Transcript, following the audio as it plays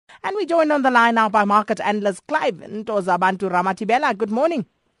And we're joined on the line now by market analyst Clive Ntozabantu Ramatibela. Good morning.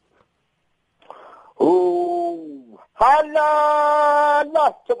 Oh,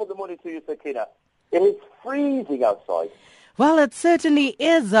 hello! Top of the morning to you, Sakina. It is freezing outside. Well, it certainly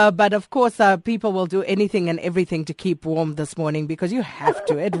is, but of course people will do anything and everything to keep warm this morning because you have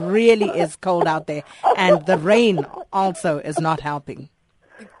to. It really is cold out there, and the rain also is not helping.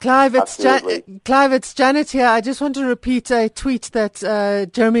 Clive, it's Janet here. I just want to repeat a tweet that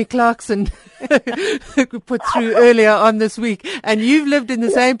Jeremy Clarkson put through earlier on this week. And you've lived in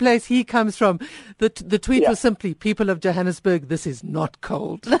the same place he comes from. The tweet was simply, people of Johannesburg, this is not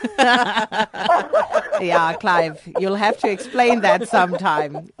cold. Yeah, Clive, you'll have to explain that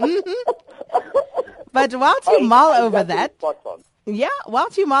sometime. But whilst you mull over that... Yeah,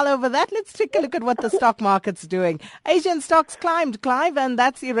 whilst you mull over that, let's take a look at what the stock market's doing. Asian stocks climbed, Clive, and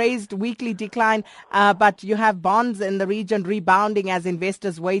that's erased weekly decline. But you have bonds in the region rebounding as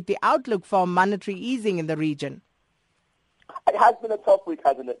investors wait the outlook for monetary easing in the region. It has been a tough week,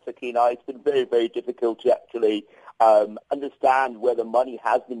 hasn't it, Sakina? It's been very, very difficult to actually understand where the money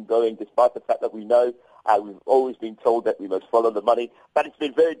has been going, despite the fact that we know we've always been told that we must follow the money, but it's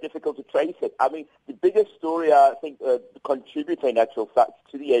been very difficult to trace it. I mean, the biggest story, I think, contributor in actual fact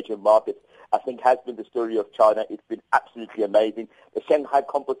to the Asian market, I think, has been the story of China. It's been absolutely amazing. The Shanghai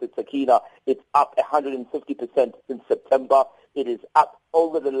Composite, Sakina, it's up 150% since September. It is up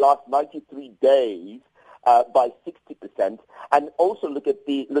over the last 93 days by 60%. And also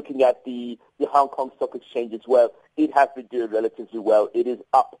looking at the Hong Kong Stock Exchange as well, it has been doing relatively well. It is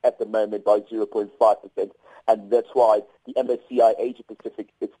up at the moment by 0.5%, and that's why the MSCI Asia Pacific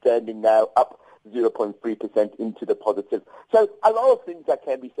is standing now up 0.3% into the positive. So a lot of things that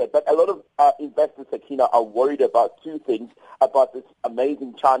can be said, but a lot of investors, Sakina, are worried about two things, about this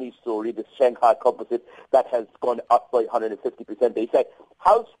amazing Chinese story, this Shanghai Composite that has gone up by 150%. They say,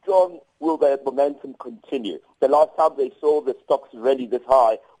 how strong will their momentum continue? The last time they saw the stocks rally this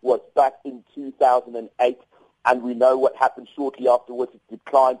high was back in 2008, and we know what happened shortly afterwards. It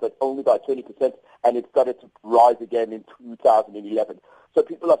declined, but only by 20%, and it started to rise again in 2011. So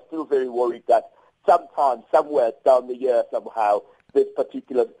people are still very worried that sometime, somewhere down the year, somehow, this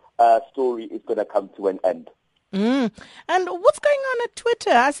particular story is going to come to an end. And what's going on at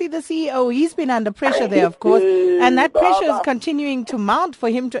Twitter? I see the CEO, he's been under pressure there, of course, and that pressure is continuing to mount for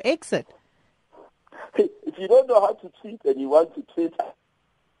him to exit. If you don't know how to tweet and you want to tweet,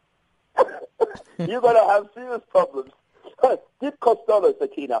 you're going to have serious problems. Dick Costello,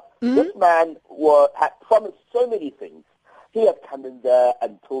 Sakina, this man had promised so many things. He had come in there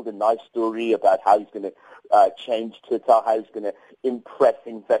and told a nice story about how he's going to change Twitter, how he's going to impress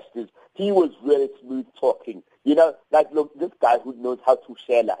investors. He was really smooth talking. You know, like, look, this guy who knows how to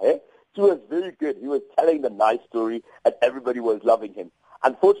share, he was very good. He was telling the nice story, and everybody was loving him.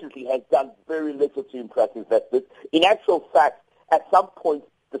 Unfortunately, he has done very little to impress investors. In actual fact, at some point,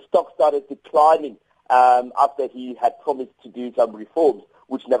 the stock started declining after he had promised to do some reforms,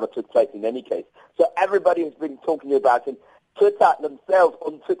 which never took place in any case. So everybody has been talking about him. Twitter themselves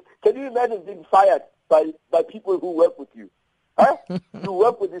on Twitter. Can you imagine being fired by people who work with you? Huh? You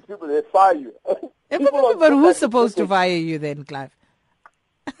work with these people, they fire you. But who's supposed to fire you then, Clive?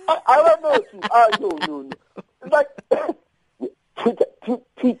 I don't know. No. It's like,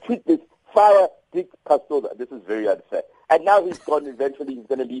 tweet this, fire Dick Costello. This is very unfair. And now he's gone eventually. He's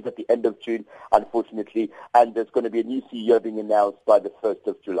going to leave at the end of June, unfortunately. And there's going to be a new CEO being announced by the 1st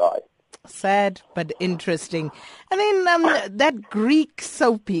of July. Sad, but interesting. And then that Greek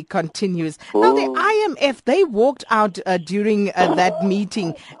soapy continues. Now, the IMF, they walked out during that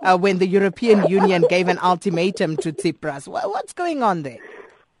meeting when the European Union gave an ultimatum to Tsipras. What's going on there?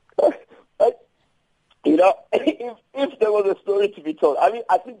 You know, if there was a story to be told, I mean,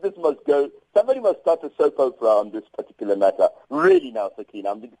 I think this must go. Somebody must start a soap opera on this particular matter. Really now,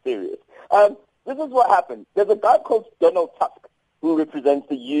 Sakina, I'm being serious. This is what happened. There's a guy called Donald Tusk who represents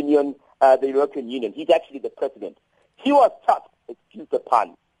the Union, the European Union. He's actually the president. He was tasked, excuse the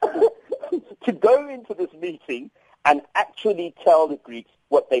pun, to go into this meeting and actually tell the Greeks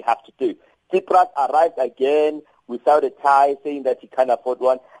what they have to do. Tsipras arrived again without a tie, saying that he can't afford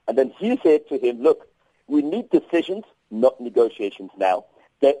one. And then he said to him, look, we need decisions, not negotiations now.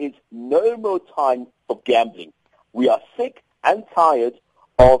 There is no more time for gambling. We are sick and tired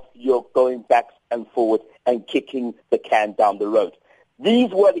of your going back and forward and kicking the can down the road.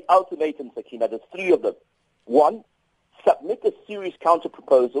 These were the ultimatums, Sakina. There's three of them. 1, submit a serious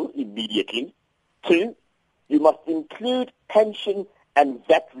counter-proposal immediately. 2, you must include pension and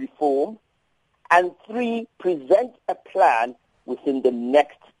VAT reform. And 3, present a plan within the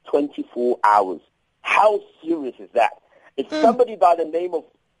next 24 hours. How serious is that? If somebody by the name of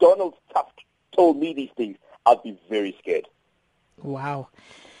Donald Tusk told me these things, I'd be very scared. Wow.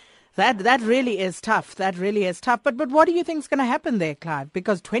 That really is tough. That really is tough. But what do you think is going to happen there, Clive?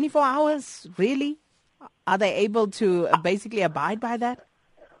 Because 24 hours, really? Are they able to basically abide by that?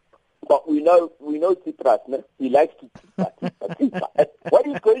 But we know Tsipras, he likes to what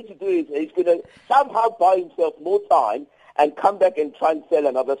he's going to do is he's going to somehow buy himself more time and come back and try and sell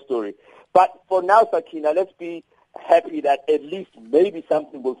another story. But for now, Sakina, let's be happy that at least maybe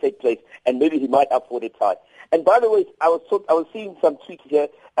something will take place and maybe he might afford a tie. And by the way, I was seeing some tweets here,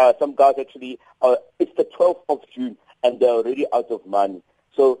 some guys actually, it's the 12th of June and they're already out of money.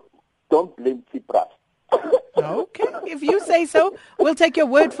 So don't blame Tsipras. Okay, if you say so, we'll take your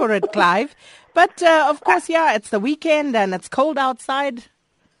word for it, Clive. But of course, yeah, it's the weekend and it's cold outside.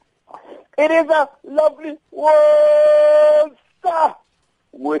 It is a lovely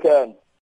weekend.